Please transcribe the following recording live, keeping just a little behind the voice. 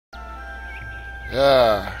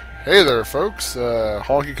Hey there, folks.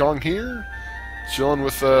 Honky Kong here, chilling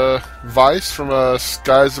with Vyse from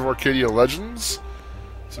Skies of Arcadia Legends.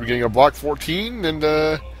 So we're getting a Block 14,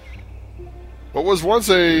 and what was once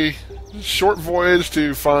a short voyage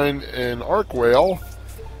to find an Arc Whale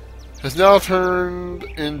has now turned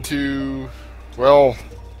into, well,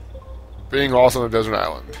 being lost on a desert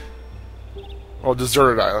island. Well,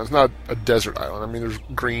 deserted island. It's not a desert island. I mean, there's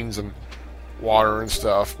greens and water and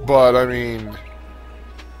stuff, but I mean,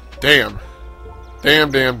 damn.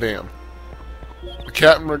 The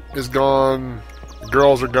captain is gone. The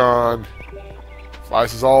girls are gone.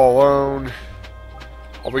 Vyse is all alone.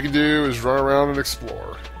 All we can do is run around and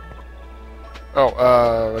explore.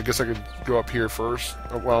 Oh, I guess I could go up here first.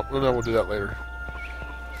 Oh, well, no, we'll do that later.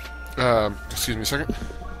 Excuse me a second.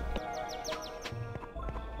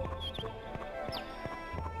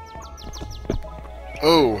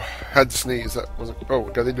 Oh, had to sneeze. That wasn't. Oh,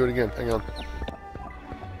 gotta do it again. Hang on.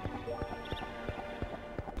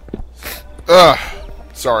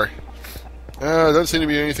 Sorry. Doesn't seem to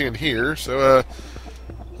be anything in here. So,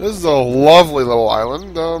 this is a lovely little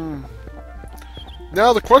island.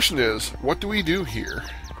 Now the question is, what do we do here?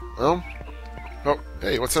 Oh,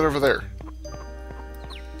 hey, what's that over there?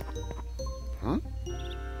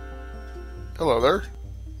 Hello there.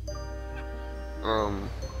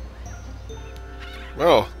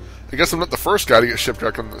 Well, I guess I'm not the first guy to get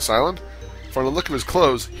shipwrecked on this island. From the look of his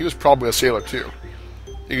clothes, he was probably a sailor too.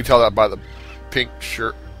 You can tell that by the pink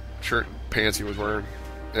shirt and pants he was wearing.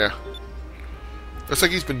 Yeah. Looks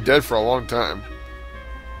like he's been dead for a long time.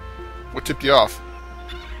 What tipped you off?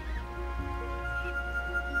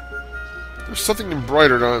 There's something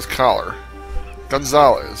embroidered on his collar.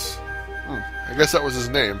 Gonzalez. I guess that was his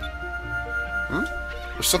name.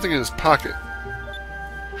 There's something in his pocket.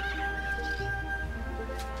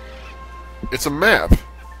 It's a map.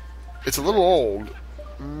 It's a little old.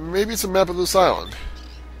 Maybe it's a map of this island.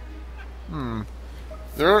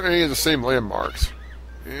 There aren't any of the same landmarks.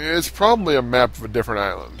 It's probably a map of a different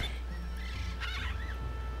island.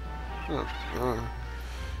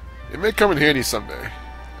 It may come in handy someday.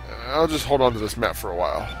 I'll just hold on to this map for a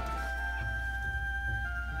while.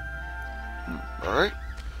 Alright.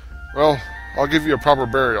 Well, I'll give you a proper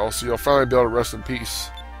burial, so you'll finally be able to rest in peace.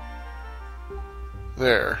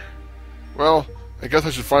 There. Well, I guess I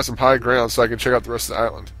should find some high ground so I can check out the rest of the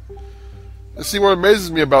island. And see, what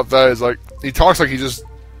amazes me about that is, like, he talks like he just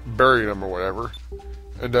buried him or whatever.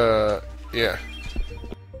 And, yeah.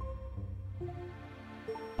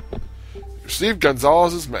 Received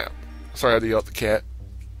Gonzalez's map. Sorry, I had to yell at the cat.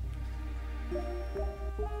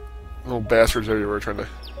 Little bastards everywhere trying to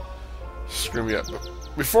screw me up. But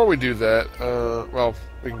before we do that, well,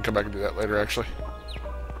 we can come back and do that later, actually.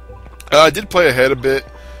 I did play ahead a bit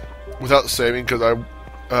without saving, because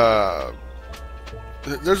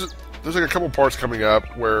there's like a couple parts coming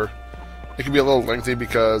up where it can be a little lengthy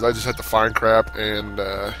because I just had to find crap, and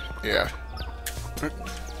yeah.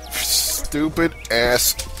 Stupid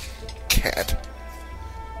ass cat.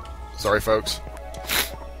 Sorry, folks.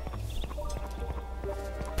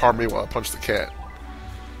 Pardon me while I punch the cat.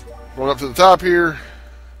 Going up to the top here.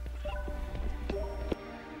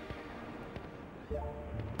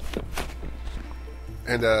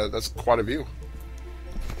 And that's quite a view.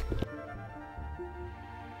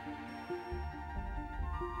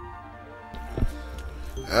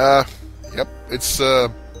 Yep, it's,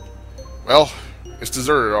 well, it's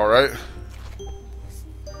deserted, alright.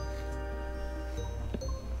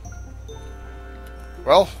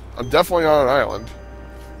 Well, I'm definitely on an island.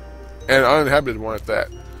 And an uninhabited one at that.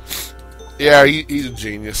 Yeah, he's a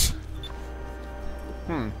genius.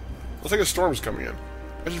 Looks like a storm's coming in.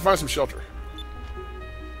 I should find some shelter.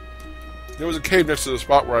 There was a cave next to the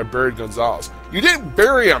spot where I buried Gonzalez. You didn't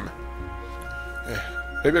bury him!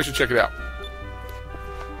 Maybe I should check it out.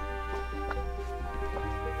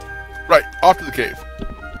 Right, off to the cave.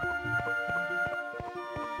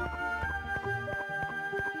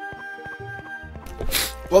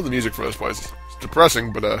 Love the music for this place. It's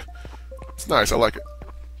depressing, but it's nice. I like it.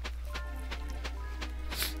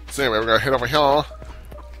 So anyway, we're gonna head over here.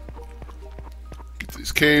 Get to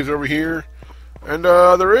these caves over here. And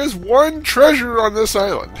there is one treasure on this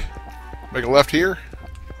island. Make a left here.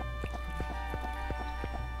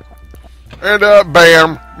 And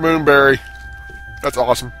bam! Moonberry. That's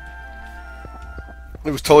awesome. It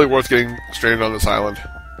was totally worth getting stranded on this island.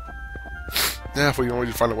 Yeah, if we can only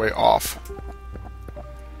just find a way off.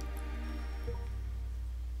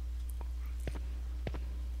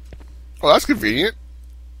 Well, that's convenient.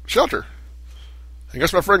 Shelter. I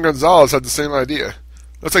guess my friend Gonzalez had the same idea.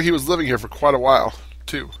 Looks like he was living here for quite a while,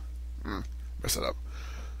 too. Messed it up.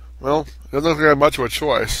 Well, it doesn't look like I have much of a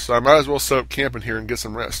choice, so I might as well set up camp in here and get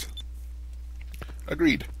some rest.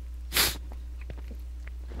 Agreed.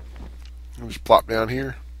 I'll just plop down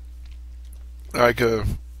here. Aika,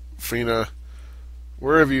 Fina,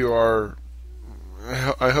 wherever you are,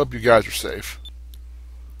 I hope you guys are safe.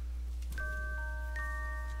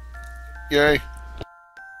 Yay.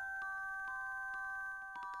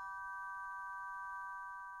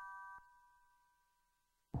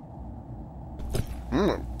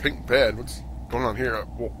 Pink bed. What's going on here?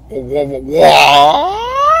 What?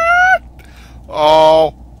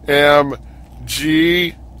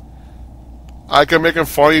 OMG. Aika making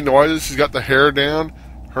funny noises. She's got the hair down.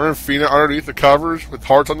 Her and Fina underneath the covers with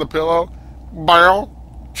hearts on the pillow. Bow.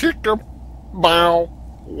 Chicka. Bow.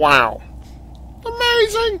 Wow.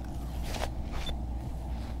 Amazing.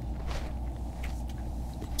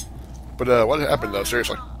 But what happened though?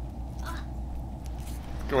 Seriously.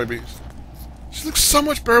 Can we be? She looks so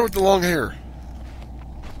much better with the long hair.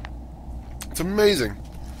 It's amazing.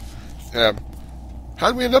 Yeah. How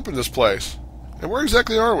did we end up in this place? And where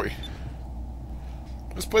exactly are we?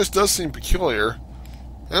 This place does seem peculiar.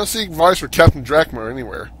 I don't see Vyse or Captain Drachma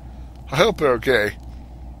anywhere. I hope they're okay.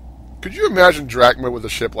 Could you imagine Drachma with a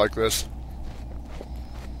ship like this?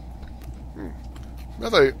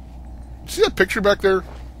 See that picture back there?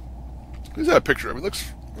 Who's that picture of? It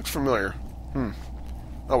looks familiar.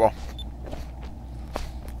 Oh well.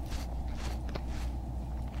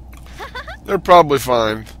 They're probably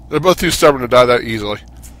fine. They're both too stubborn to die that easily.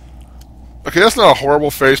 Okay, that's not a horrible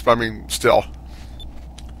face, but I mean, still.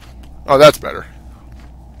 Oh, that's better.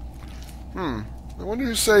 I wonder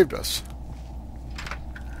who saved us.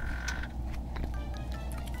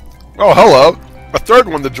 Oh, hello. A third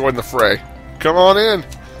one to join the fray. Come on in.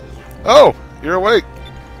 Oh, you're awake.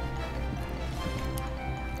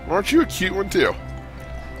 Aren't you a cute one, too?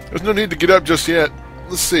 There's no need to get up just yet.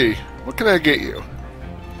 Let's see. What can I get you?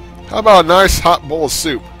 How about a nice hot bowl of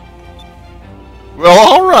soup?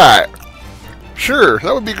 Well, alright. Sure,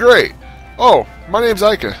 that would be great. Oh, my name's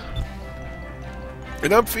Aika.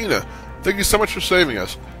 And I'm Fina. Thank you so much for saving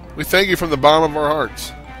us. We thank you from the bottom of our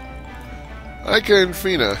hearts. Aika and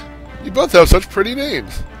Fina, you both have such pretty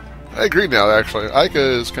names. I agree now, actually.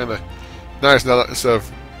 Aika is kind of nice now that instead of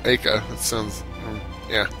Aika. It sounds,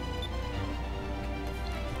 yeah.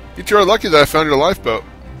 You two are lucky that I found your lifeboat.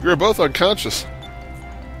 You were both unconscious.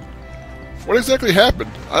 What exactly happened?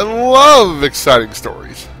 I love exciting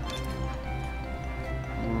stories.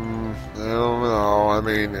 I don't know. I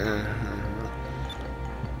mean,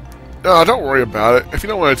 no, don't worry about it. If you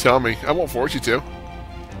don't want to tell me, I won't force you to.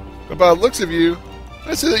 But by the looks of you,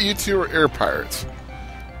 I'd say that you two are air pirates.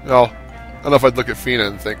 Well, I don't know if I'd look at Fina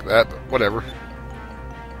and think that, but whatever.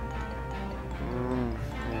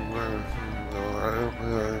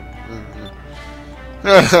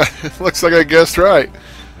 Looks like I guessed right.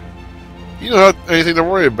 You don't have anything to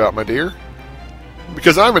worry about, my dear.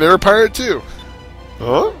 Because I'm an air pirate, too.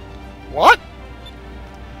 Huh? What?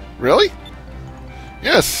 Really?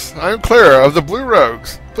 Yes, I'm Clara of the Blue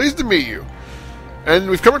Rogues. Pleased to meet you. And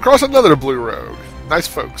we've come across another Blue Rogue. Nice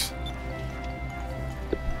folks.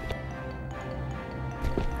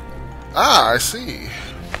 Ah, I see.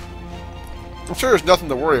 I'm sure there's nothing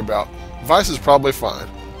to worry about. Vyse is probably fine.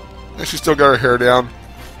 And she's still got her hair down.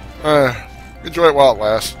 Enjoy it while it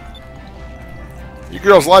lasts. You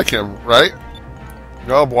girls like him, right?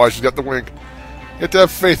 Oh boy, she's got the wink. You have to have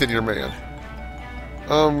faith in your man.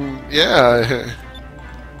 Yeah.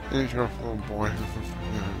 Oh boy.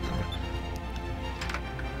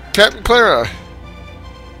 Captain Clara.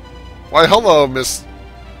 Why, hello, Miss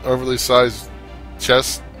overly sized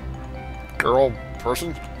chest girl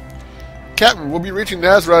person. Captain, we'll be reaching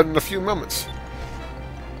Nazrad in a few moments.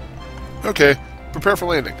 Okay, prepare for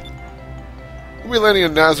landing. We'll be landing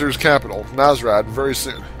in Nazar's capital, Nazrad, very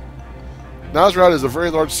soon. Nazrad is a very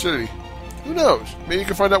large city. Who knows? Maybe you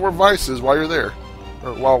can find out where Vyse is while you're there.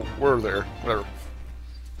 Or while we're there. Whatever.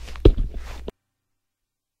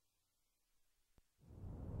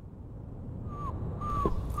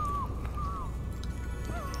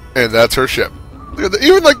 And that's her ship.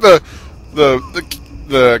 Even like the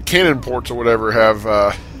cannon ports or whatever have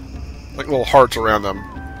like little hearts around them.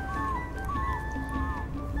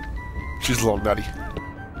 She's a little nutty.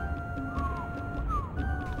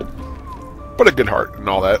 But a good heart and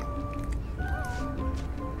all that.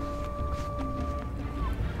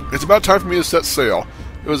 It's about time for me to set sail.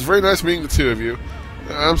 It was very nice meeting the two of you.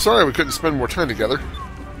 I'm sorry we couldn't spend more time together.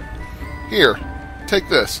 Here, take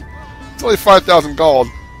this. It's only 5,000 gold.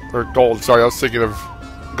 Or gold, sorry, I was thinking of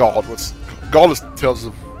gold. Gold is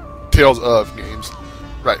Tales of games.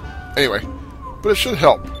 Right. Anyway. But it should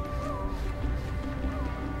help.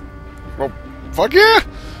 Well, fuck yeah!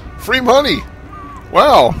 Free money!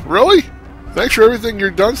 Wow, really? Thanks for everything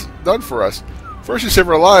you've done for us. First you save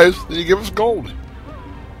our lives, then you give us gold.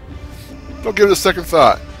 Don't give it a second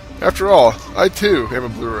thought. After all, I too am a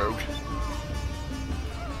blue rogue.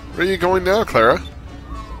 Where are you going now, Clara?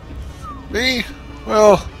 Me?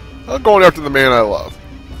 Well, I'm going after the man I love.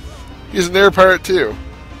 He's an air pirate too.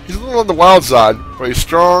 He's a little on the wild side, but he's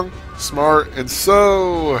strong, smart, and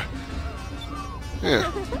so...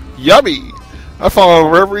 yeah, yummy! I follow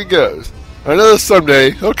him wherever he goes. I know that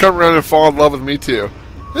someday he'll come around and fall in love with me too.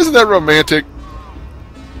 Isn't that romantic?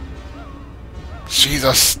 She's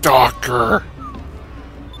a stalker.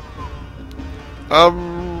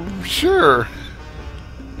 Sure.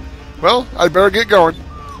 Well, I'd better get going.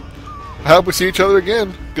 I hope we see each other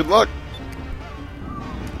again. Good luck.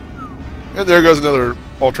 And there goes another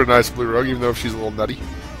ultra nice blue rogue, even though she's a little nutty.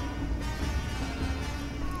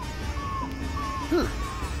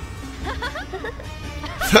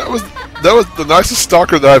 That was the nicest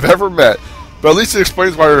stalker that I've ever met. But at least it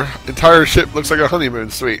explains why her entire ship looks like a honeymoon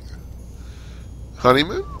suite.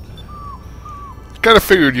 Honeymoon? Kind of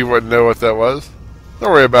figured you wouldn't know what that was.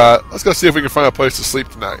 Don't worry about it. Let's go see if we can find a place to sleep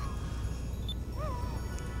tonight.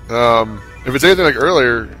 If it's anything like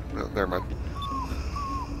earlier... no, never mind.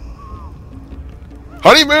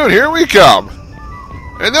 Honeymoon, here we come!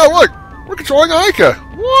 And now look! We're controlling Aika!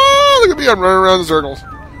 Whoa! Look at me, I'm running around in circles.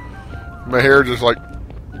 My hair just like...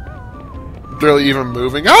 barely even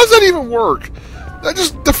moving. How does that even work? That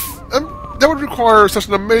just... that would require such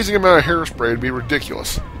an amazing amount of hairspray to be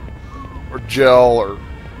ridiculous. Or gel, or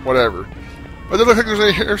whatever. But it doesn't look like there's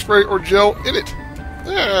any hairspray or gel in it.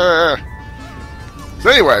 So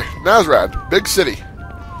anyway, Nazrad, big city.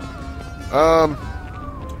 Oh,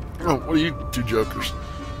 what are you two jokers?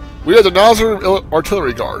 We are the Nazar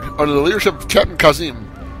Artillery Guard, under the leadership of Captain Kazim.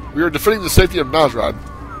 We are defending the safety of Nazrad.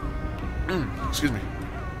 Excuse me.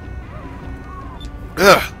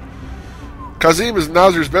 Ugh. Kazim is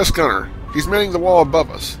Nazar's best gunner. He's manning the wall above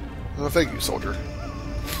us. Oh, thank you, soldier.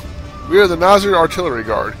 We are the Nazar Artillery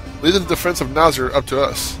Guard, leading the defense of Nazar up to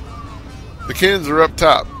us. The cannons are up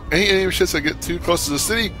top. Any enemy ships that get too close to the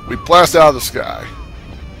city, we blast out of the sky.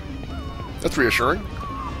 That's reassuring.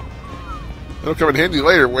 It'll come in handy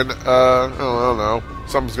later when, I don't know,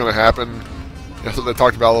 something's going to happen. That's what they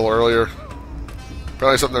talked about a little earlier.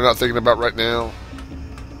 Probably something they're not thinking about right now.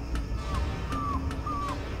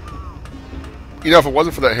 You know, if it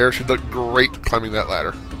wasn't for that hair, she'd look great climbing that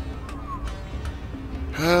ladder.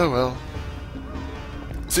 Oh, well.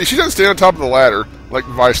 See, she doesn't stand on top of the ladder like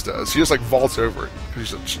Vyse does. She just, like, vaults over it.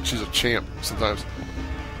 Because she's a champ sometimes.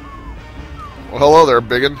 Well, hello there,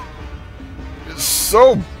 biggin. It's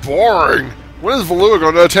so boring. When is Valua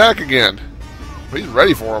going to attack again? Well, he's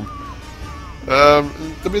ready for him.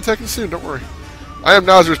 They'll be attacking soon, don't worry. I am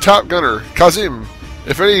Nazar's top gunner, Kazim.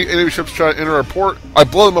 If any enemy ships try to enter our port, I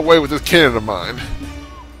blow them away with this cannon of mine.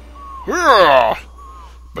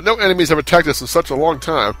 But no enemies have attacked us in such a long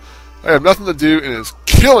time. I have nothing to do, and it is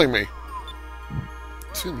killing me.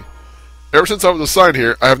 Excuse me. Ever since I was assigned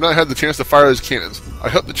here, I have not had the chance to fire these cannons. I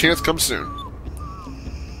hope the chance comes soon.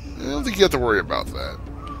 I don't think you have to worry about that.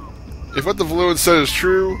 If what the Valuan said is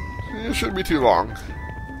true, it shouldn't be too long.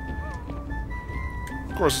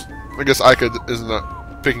 Of course, I guess Aika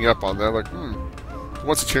isn't picking up on that. Like, he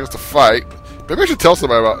wants a chance to fight. Maybe I should tell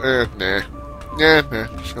somebody about, nah.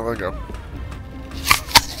 Just gonna let it go.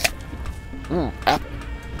 Apple.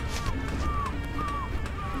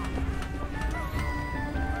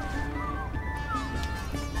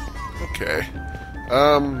 Okay.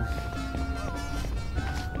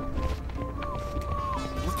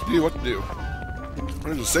 What to do?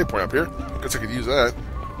 There's a save point up here. Guess I could use that.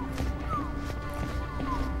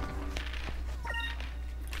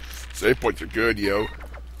 Save points are good, yo.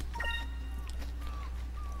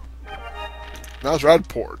 Nazrad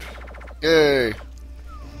port. Yay. What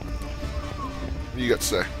do you got to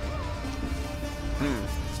say?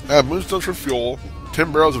 I have moonstones for fuel,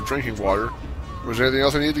 10 barrels of drinking water. Was there anything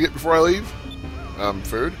else I need to get before I leave?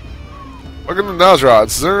 Food. Welcome to Nazrad,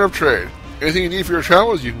 center of trade. Anything you need for your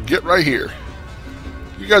travels, you can get right here.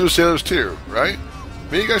 You guys are sailors too, right?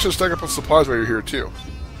 Maybe you guys should stack up on supplies while you're here too.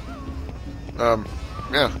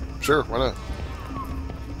 Yeah, sure, why not?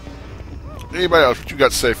 Anybody else? What you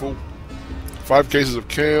got to say, fool? 5 cases of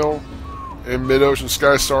kale and mid-ocean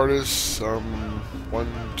sky sardis.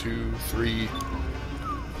 1, 2, 3.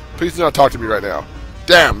 Please do not talk to me right now.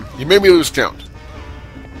 Damn, you made me lose count.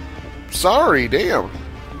 Sorry, damn.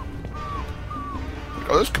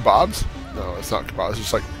 Oh, there's kebabs? No, it's not kebabs. It's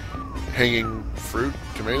just like hanging fruit,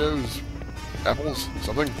 tomatoes, apples,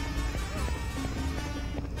 something.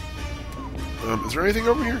 Is there anything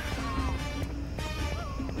over here?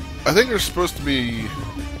 I think there's supposed to be...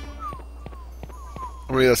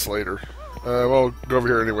 I mean, that's later. Well, go over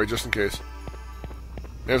here anyway, just in case.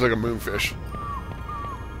 There's like a moonfish.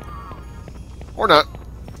 Or not.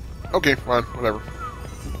 Okay, fine, whatever.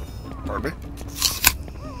 Pardon me.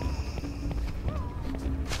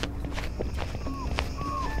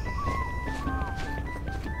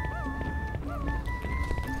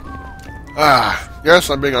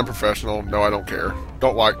 Yes, I'm being unprofessional. No, I don't care.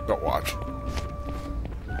 Don't like, don't watch.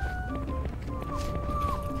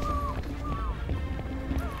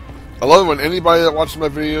 I love it when anybody that watches my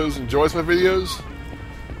videos enjoys my videos.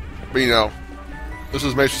 But you know, this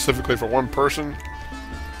is made specifically for one person.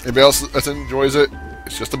 Anybody else that enjoys it,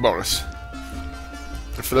 it's just a bonus.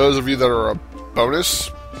 And for those of you that are a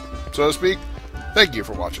bonus, so to speak, thank you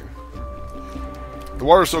for watching. The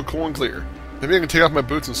water's so cool and clear. Maybe I can take off my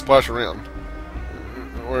boots and splash around.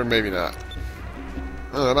 Or maybe not.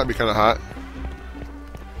 Oh, that might be kind of hot.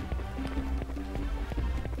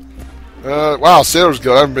 Wow, Sailor's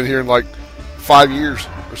Guild. I haven't been here in like 5 years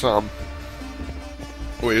or something.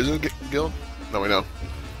 Wait, is it a guild? No, we know.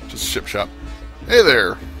 Just a ship shop. Hey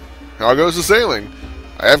there. How goes the sailing?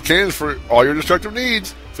 I have cannons for all your destructive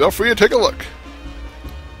needs. Feel free to take a look.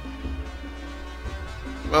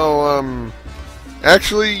 Well,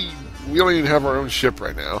 actually, we don't even have our own ship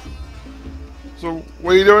right now. So,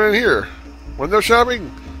 what are you doing in here? Window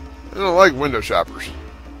shopping? I don't like window shoppers.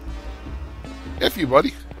 F you,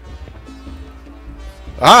 buddy.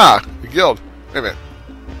 Ah! The guild. Wait a minute.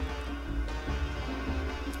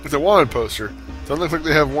 It's a wanted poster. Doesn't look like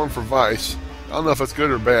they have one for Vyse. I don't know if that's good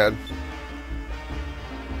or bad.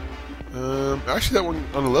 Actually, that one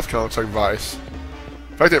on the left kind of looks like Vyse.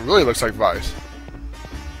 In fact, it really looks like Vyse.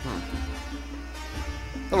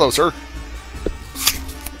 Hello, sir.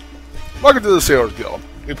 Welcome to the Sailors Guild.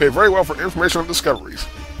 We pay very well for information on discoveries.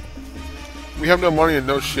 We have no money and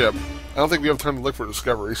no ship. I don't think we have time to look for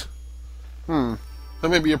discoveries. That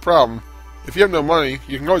may be a problem. If you have no money,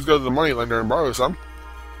 you can always go to the moneylender and borrow some.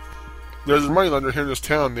 There's a moneylender here in this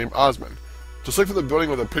town named Osmond. Just look for the building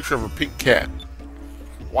with a picture of a pink cat.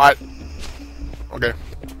 What? Okay.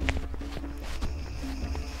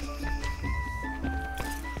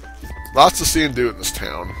 Lots to see and do in this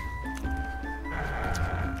town.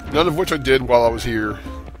 None of which I did while I was here.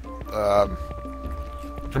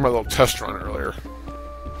 During my little test run earlier.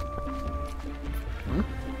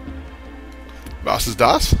 Was ist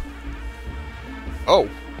das? Oh.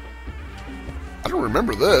 I don't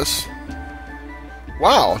remember this.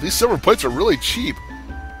 Wow, these silver plates are really cheap.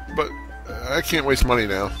 But I can't waste money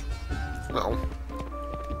now. No.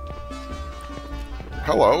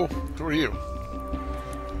 Hello. Who are you?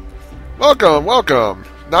 Welcome, welcome.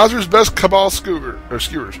 Nazar's best Cabal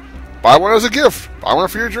skewers. Buy one as a gift. Buy one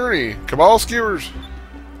for your journey. Cabal skewers.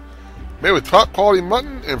 Made with top quality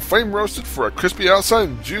mutton and flame roasted for a crispy outside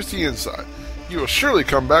and juicy inside. You will surely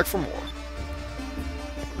come back for more.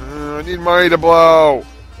 I need money to blow.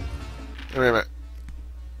 Wait a minute.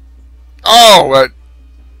 Oh, what?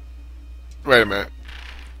 Wait a minute.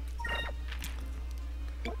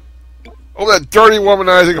 Oh, that dirty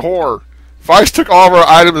womanizing whore. Vyse took all of our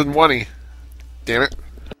items and money. Damn it.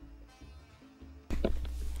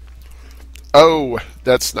 Oh,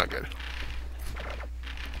 that's not good.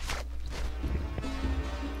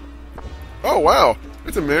 Oh, wow.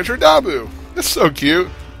 It's a miniature Dabu. That's so cute.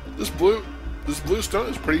 This blue stone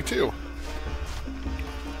is pretty too.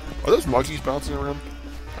 Are those monkeys bouncing around?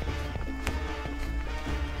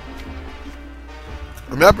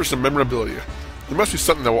 A map or some memorabilia. There must be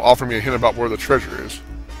something that will offer me a hint about where the treasure is.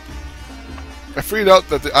 I figured out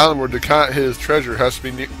that the island where Descant hid his treasure has to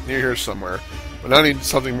be near here somewhere, but now I need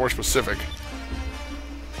something more specific.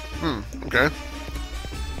 Okay.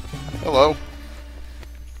 Hello.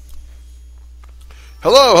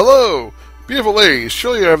 Hello, hello! Beautiful ladies,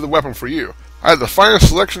 surely I have the weapon for you. I have the finest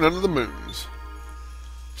selection under the moons.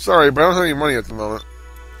 Sorry, but I don't have any money at the moment.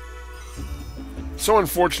 So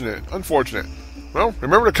unfortunate. Unfortunate. Well,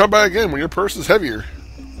 remember to come by again when your purse is heavier.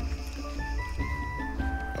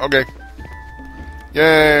 Okay.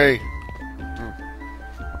 Yay!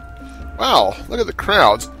 Wow, look at the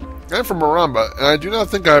crowds. I'm from Maramba, and I do not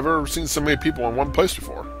think I have ever seen so many people in one place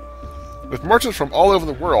before. With merchants from all over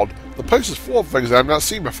the world, the place is full of things I have not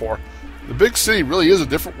seen before. The big city really is a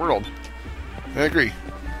different world. I agree.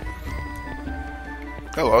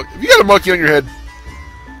 Hello. Have you got a monkey on your head?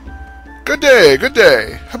 Good day, good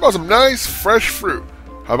day. How about some nice, fresh fruit?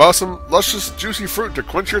 How about some luscious, juicy fruit to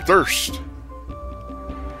quench your thirst?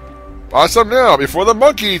 Buy some now, before the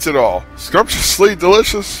monkey eats it all. Scrumptiously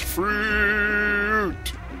delicious fruit.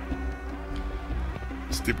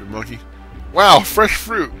 Stupid monkey. Wow, fresh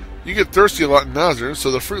fruit. You get thirsty a lot in Nazir,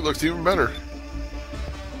 so the fruit looks even better.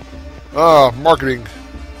 Ah, marketing.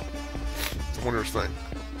 It's a wondrous thing.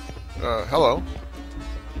 Hello.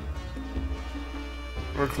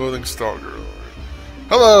 Or clothing stall girl.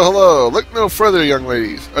 Hello, hello. Look no further, young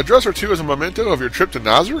ladies. A dress or two as a memento of your trip to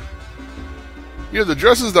Nazir? You have the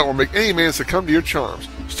dresses that will make any man succumb to your charms.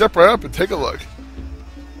 Step right up and take a look.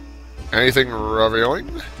 Anything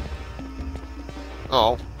revealing?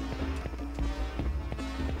 Oh.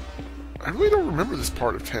 I really don't remember this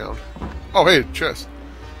part of town. Oh, hey, chest.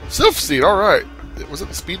 Sylph seed, alright. Was it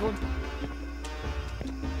the speed one?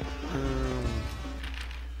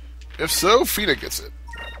 If so, Fina gets it.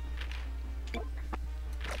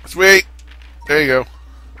 Sweet! There you go.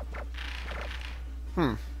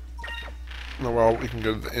 Oh, well, we can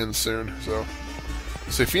go to the inn soon, so...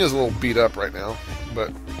 See, Fina's a little beat up right now,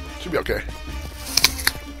 but should be okay.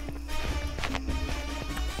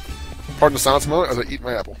 Pardon the silence moment as I eat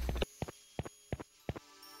my apple.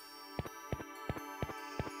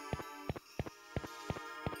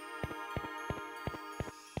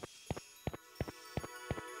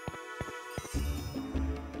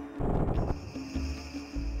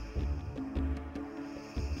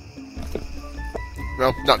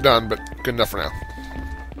 Well, not done, but good enough for now.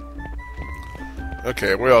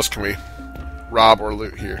 Okay, where else can we rob or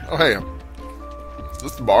loot here? Oh, hey. Is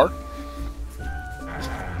this the bar?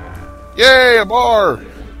 Yay, a bar!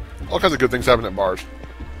 All kinds of good things happen at bars.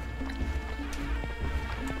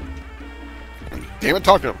 Damn it,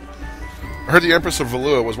 talk to him. I heard the Empress of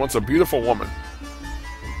Valua was once a beautiful woman.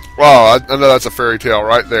 Wow, I know that's a fairy tale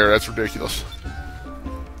right there. That's ridiculous.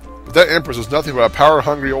 But that Empress is nothing but a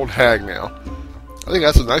power-hungry old hag now. I think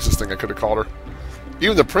that's the nicest thing I could have called her.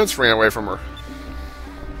 Even the prince ran away from her.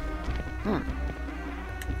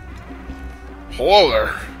 Hello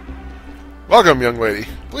there. Welcome, young lady.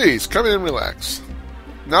 Please, come in and relax.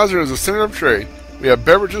 Nazir is a center of trade. We have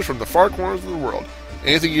beverages from the far corners of the world.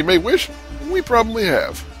 Anything you may wish, we probably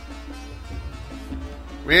have.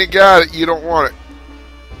 We ain't got it, you don't want it.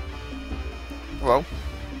 Hello?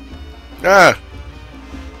 Ah!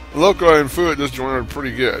 The local and food at this joint are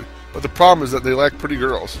pretty good. But the problem is that they lack pretty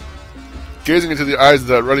girls. Gazing into the eyes of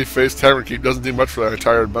that ruddy-faced tavern keep doesn't do much for their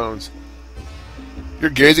tired bones. You're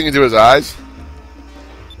gazing into his eyes?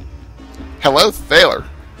 Hello, Thaler.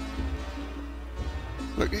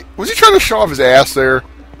 Look, was he trying to show off his ass there?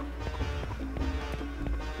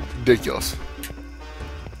 Ridiculous.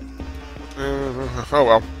 Oh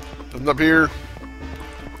well. Nothing up here.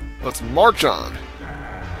 Let's march on.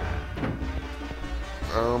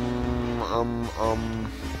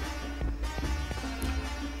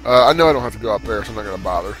 I know I don't have to go up there, so I'm not going to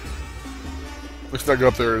bother. Next thing I go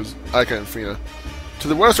up there is Aika and Fina. To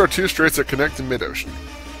the west are two straits that connect to mid-ocean.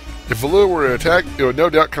 If Valua were to attack, it would no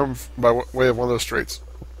doubt come by way of one of those straits.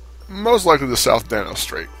 Most likely the South Danos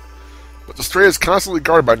Strait. But the strait is constantly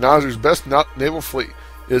guarded by Nazir's best naval fleet.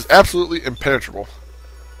 It is absolutely impenetrable.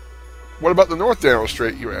 What about the North Danos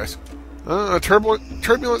Strait, you ask? A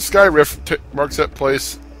turbulent sky rift makes that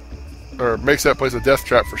place a death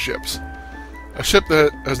trap for ships. A ship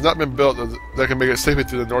that has not been built that can make it safely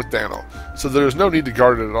through the North Dano, so there is no need to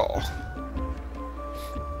guard it at all.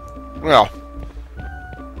 Well,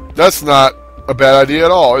 that's not a bad idea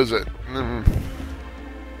at all, is it?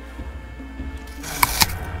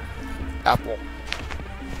 Apple.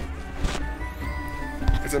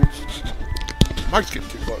 Mike's getting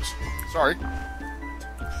too close. Sorry.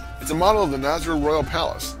 It's a model of the Nazir Royal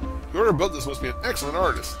Palace. Whoever built this must be an excellent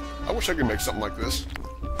artist. I wish I could make something like this.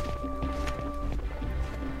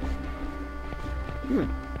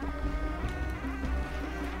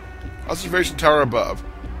 Observation tower above.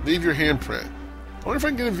 Leave your handprint. I wonder if I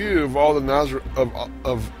can get a view of all the Nazir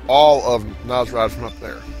of all of Nazrad from up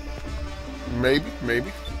there.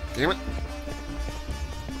 Maybe. Damn it.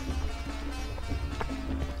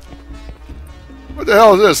 What the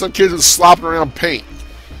hell is this? Some kid's just slopping around paint.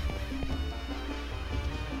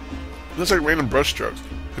 It looks like random brush strokes.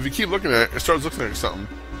 If you keep looking at it, it starts looking like something.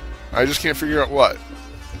 I just can't figure out what.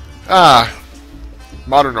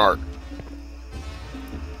 Modern art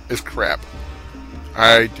is crap.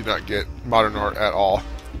 I do not get modern art at all.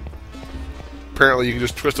 Apparently you can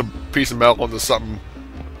just twist a piece of metal into something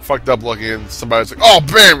fucked up looking and somebody's like, oh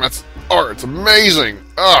bam, that's art, it's amazing.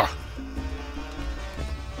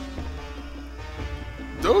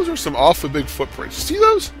 Those are some awfully big footprints. See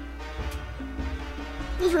those?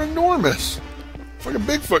 Those are enormous. It's like a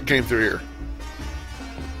Bigfoot came through here.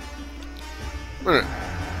 Wait a minute.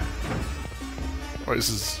 Oh, this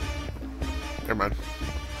is... Never mind.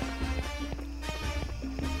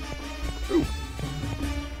 Ooh.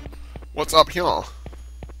 What's up here?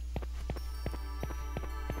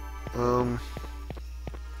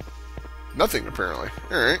 Nothing, apparently.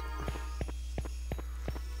 Alright.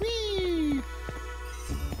 Whee!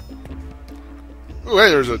 Ooh, hey,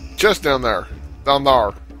 there's a chest down there. Down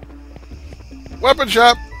there. Weapon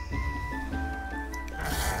shop!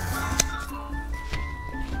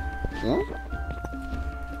 Hmm?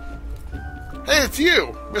 Hey, it's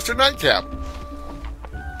you, Mr. Nightcap.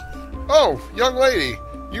 Oh, young lady.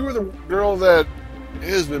 You were the girl that it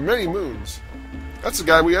has been many moons. That's the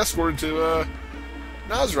guy we escorted to,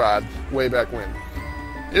 Nazrad way back when.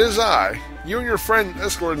 It is I. You and your friend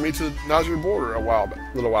escorted me to the Nazrad border a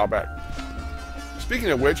little while back. Speaking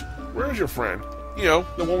of which, where is your friend? You know,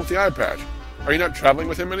 the one with the eye patch. Are you not traveling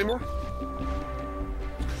with him anymore?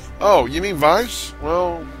 Oh, you mean Vyse?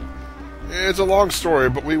 Well, it's a long story,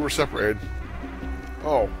 but we were separated.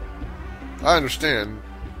 Oh, I understand.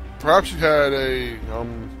 Perhaps you had a,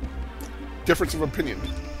 difference of opinion.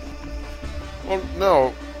 Well,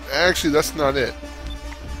 no, actually, that's not it.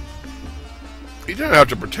 You don't have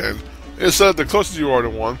to pretend. It's that the closer you are to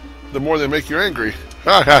one, the more they make you angry.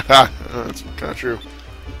 Ha ha ha. That's kind of true.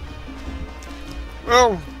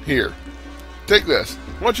 Well, here. Take this.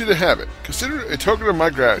 I want you to have it. Consider it a token of my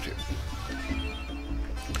gratitude.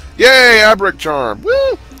 Yay! Abric charm! Woo!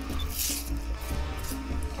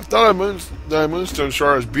 I thought a moonstone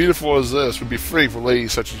shard as beautiful as this would be free for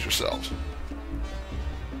ladies such as yourselves.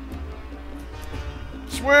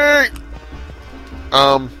 Sweet!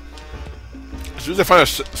 As soon as I find a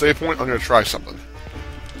save point, I'm going to try something.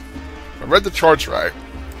 If I read the charts right.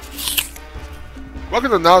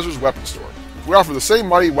 Welcome to Nazr's weapon store. We offer the same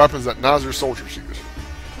mighty weapons that Nazr's soldiers use.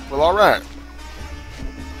 Well, alright.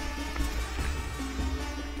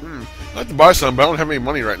 I'd like to buy some, but I don't have any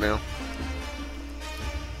money right now.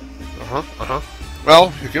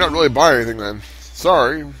 Well, you cannot really buy anything then.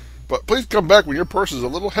 Sorry, but please come back when your purse is a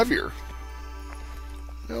little heavier.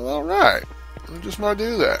 Well, alright. I just might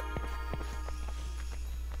do that.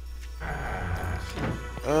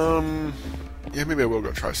 Yeah, maybe I will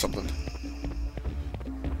go try something.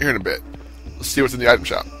 Here in a bit. Let's see what's in the item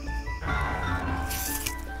shop.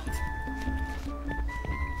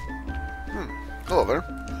 Hello there.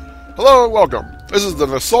 Hello, welcome. This is the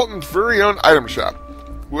Consultant's very own item shop.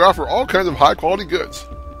 We offer all kinds of high-quality goods.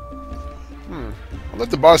 I'd like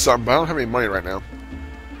to buy something, but I don't have any money right now.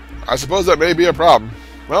 I suppose that may be a problem.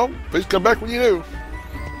 Well, please come back when you do.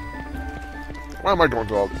 Why am I going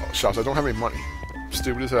to all the shops? I don't have any money.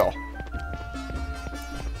 Stupid as hell.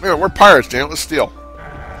 Man, we're pirates, damn it. Let's steal.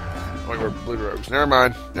 Like we're blue rogues. Never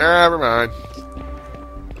mind. Never mind.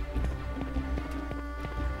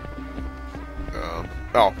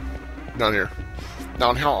 Oh. Down here.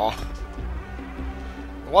 Down here.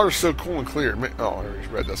 The water's so cool and clear. Oh, I already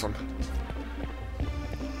read this one.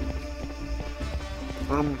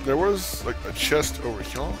 There was, like, a chest over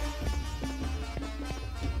here.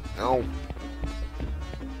 No.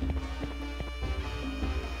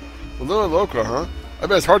 Valuna Loca, huh? I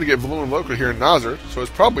bet it's hard to get Valuna Loca here in Nazr, so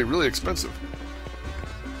it's probably really expensive.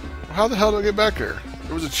 Well, how the hell did I get back here?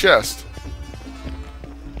 There was a chest.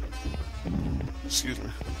 Excuse me.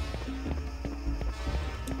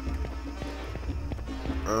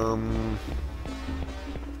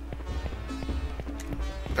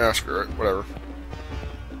 Ask her, whatever.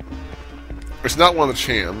 It's not one of the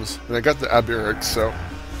Chams, and I got the Aberic, so...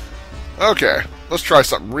 Okay, let's try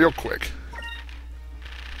something real quick.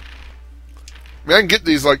 I mean, I can get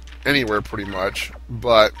these, like, anywhere, pretty much,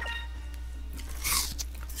 but...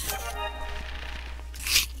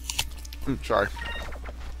 sorry.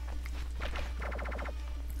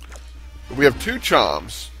 But we have 2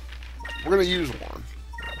 Chams. We're going to use one.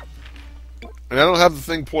 And I don't have the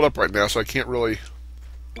thing pulled up right now, so I can't really...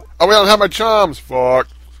 Oh, we don't have my Chams! Fuck.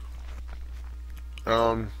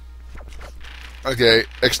 Okay,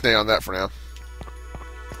 X-nay on that for now.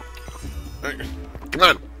 Come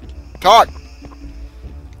on! Talk!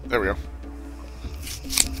 There we go.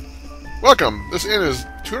 Welcome! This inn is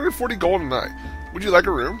 240 gold a night. Would you like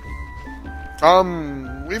a room?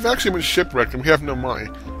 We've actually been shipwrecked and we have no money.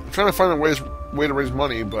 I'm trying to find a way to raise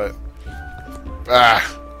money, but...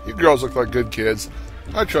 you girls look like good kids.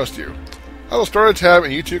 I trust you. I will start a tab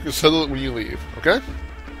and you two can settle it when you leave, okay?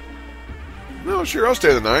 No, sure, I'll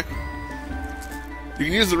stay the night. You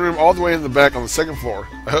can use the room all the way in the back on the 2nd floor.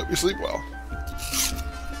 I hope you sleep well.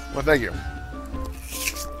 Well, thank you.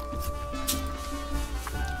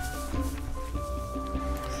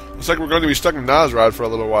 Looks like we're going to be stuck in Nazrad for a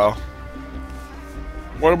little while.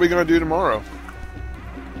 What are we going to do tomorrow?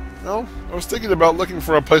 Well, I was thinking about looking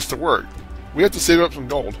for a place to work. We have to save up some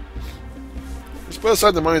gold. Let's put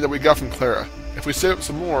aside the money that we got from Clara. If we save up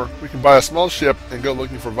some more, we can buy a small ship and go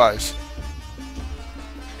looking for Vyse.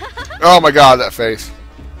 Oh my god, that face.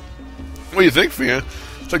 What do you think, Fina?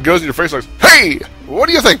 It's like goes in your face like, hey! What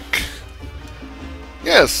do you think?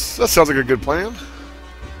 Yes, that sounds like a good plan.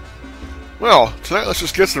 Well, tonight let's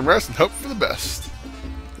just get some rest and hope for the best.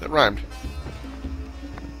 That rhymed.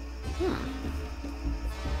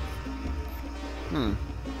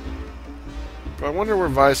 But I wonder where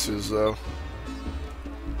Vyse is, though.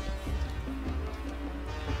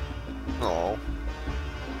 Oh.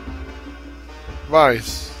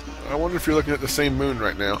 Vyse. I wonder if you're looking at the same moon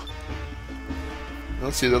right now.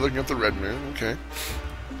 Let's see, they're looking at the red moon. Okay.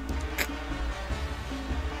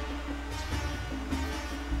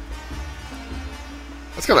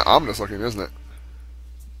 That's kind of ominous looking, isn't it?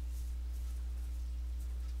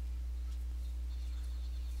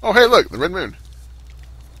 Oh, hey, look, the red moon.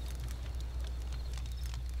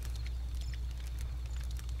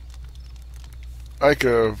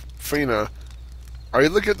 Aika, Fina, are you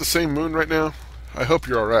looking at the same moon right now? I hope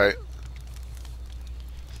you're alright.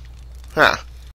 Huh.